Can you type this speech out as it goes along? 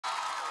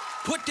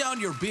Put down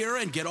your beer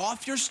and get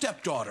off your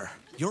stepdaughter.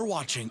 You're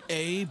watching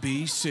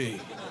ABC.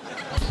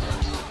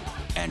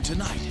 And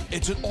tonight,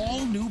 it's an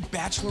all-new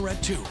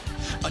Bachelorette 2.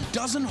 A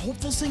dozen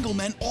hopeful single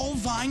men all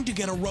vying to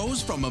get a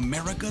rose from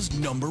America's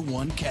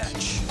 #1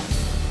 catch.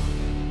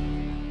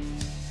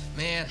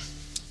 Man,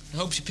 I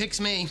hope she picks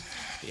me.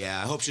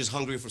 Yeah, I hope she's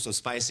hungry for some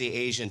spicy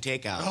Asian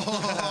takeout.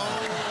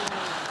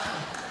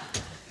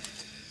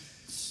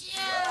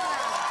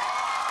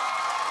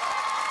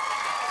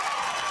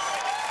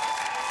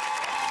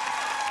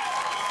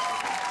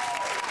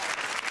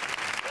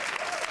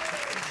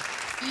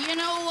 You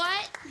know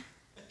what?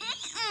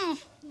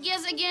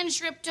 Guess again,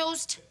 Shrimp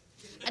Toast.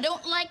 I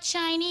don't like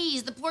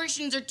Chinese. The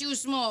portions are too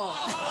small.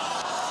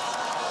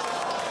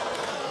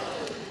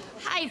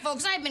 Hi,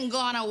 folks. I've been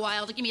gone a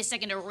while. Give me a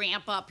second to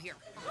ramp up here.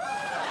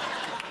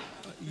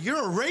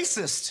 You're a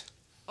racist.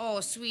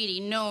 Oh,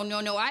 sweetie, no.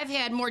 I've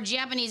had more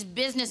Japanese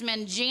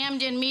businessmen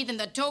jammed in me than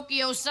the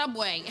Tokyo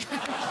subway.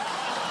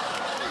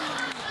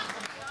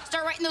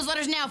 Start writing those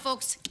letters now,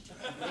 folks.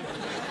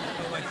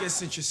 Well, I guess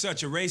since you're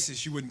such a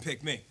racist, you wouldn't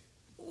pick me.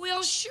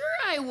 Well, sure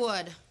I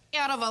would.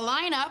 Out of a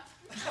lineup.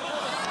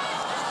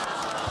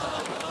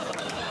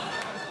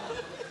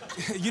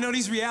 You know,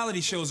 these reality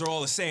shows are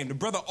all the same. The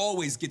brother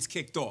always gets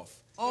kicked off.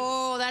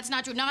 Oh, that's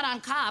not true. Not on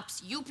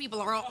Cops. You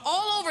people are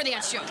all over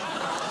that show.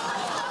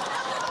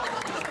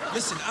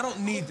 Listen, I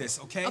don't need this,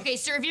 okay? Okay,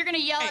 sir, if you're gonna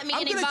yell at me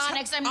in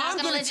Ebonics, I'm not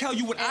gonna listen. tell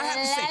you what I have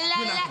to say.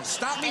 You're not gonna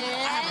stop me.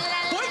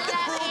 Point the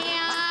broom.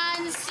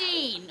 And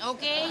scene,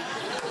 okay?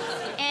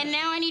 And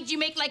now I need you to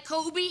make like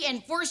Kobe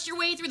and force your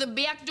way through the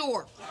back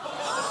door.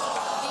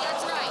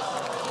 That's right.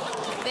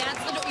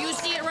 That's the door. You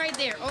see it right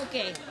there.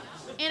 Okay.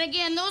 And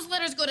again, those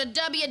letters go to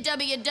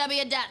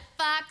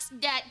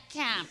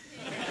www.fox.com.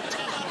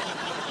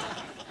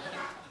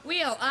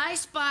 Well, I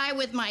spy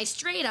with my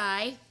straight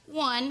eye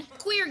one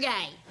queer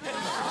guy.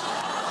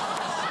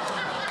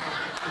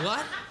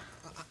 What?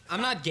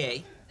 I'm not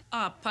gay.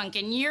 Aw,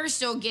 Pumpkin, you're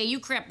so gay, you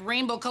crap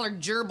rainbow-colored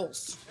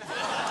gerbils.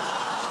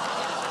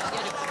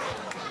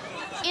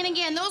 And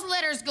again, those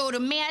letters go to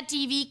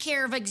MADTV,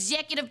 care of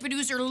executive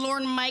producer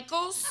Lorne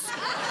Michaels.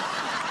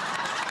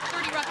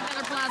 30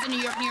 Rockefeller Plaza, New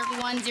York,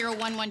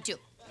 10112.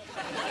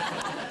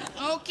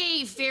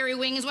 Okay, fairy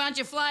wings, why don't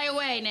you fly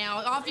away now?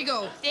 Off you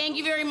go. Thank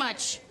you very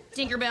much,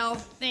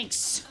 Tinkerbell.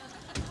 Thanks.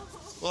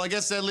 Well, I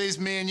guess that leaves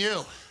me and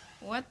you.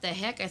 What the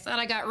heck? I thought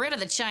I got rid of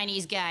the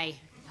Chinese guy.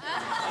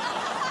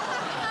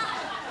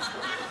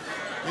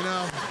 You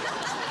know...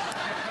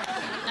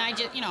 I'm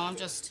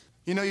just...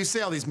 You know, you say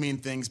all these mean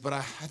things, but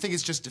I think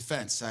it's just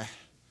defense. I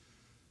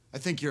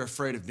think you're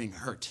afraid of being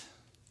hurt.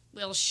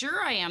 Well,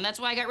 sure I am. That's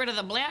why I got rid of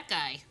the black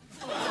guy.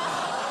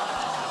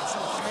 It's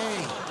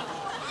okay.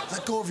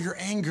 Let go of your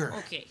anger.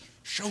 Okay.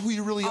 Show who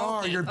you really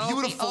are. You're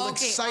beautiful,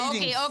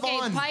 exciting, fun.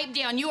 Okay, pipe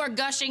down. You are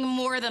gushing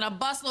more than a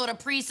busload of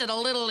priests at a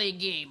Little League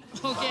game,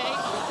 okay?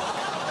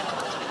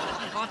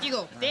 Off you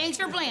go. Thanks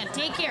for playing.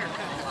 Take care.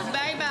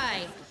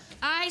 Bye-bye.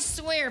 I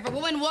swear, if a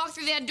woman walked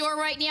through that door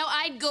right now,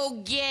 I'd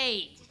go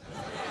gay. Look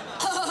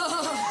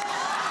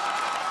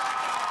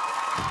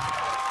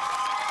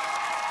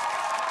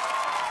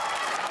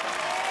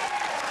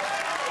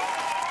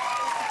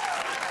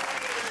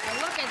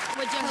at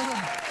this.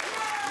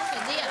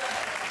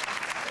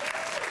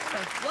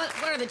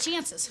 What are the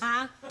chances,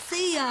 huh?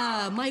 See,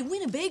 my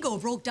Winnebago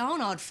broke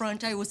down out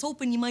front. I was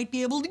hoping you might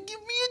be able to give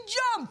me a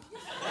jump.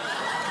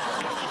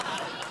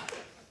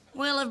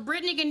 Well, if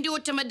Brittany can do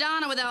it to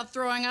Madonna without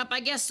throwing up, I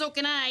guess so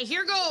can I.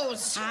 Here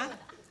goes. Huh?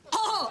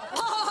 Oh!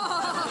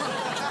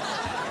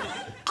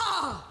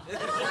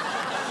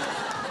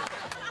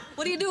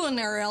 What are you doing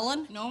there,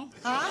 Ellen? No.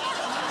 Huh?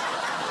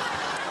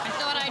 I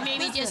thought I'd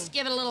maybe just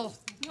give it a little...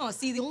 No,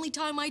 see, the only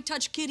time I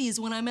touch kitty is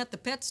when I'm at the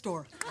pet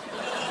store.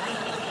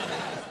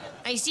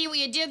 I see what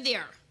you did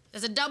there.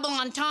 There's a double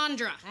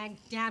entendre.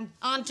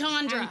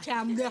 Entendre.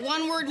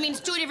 One word means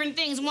two different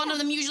things, one of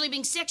them usually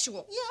being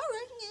sexual. Yeah, all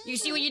right. Yeah, you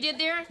see what you did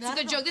there? It's a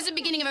good joke. This is the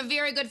beginning of a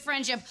very good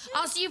friendship.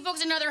 I'll see you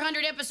folks in another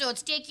 100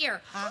 episodes. Take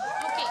care.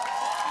 Okay.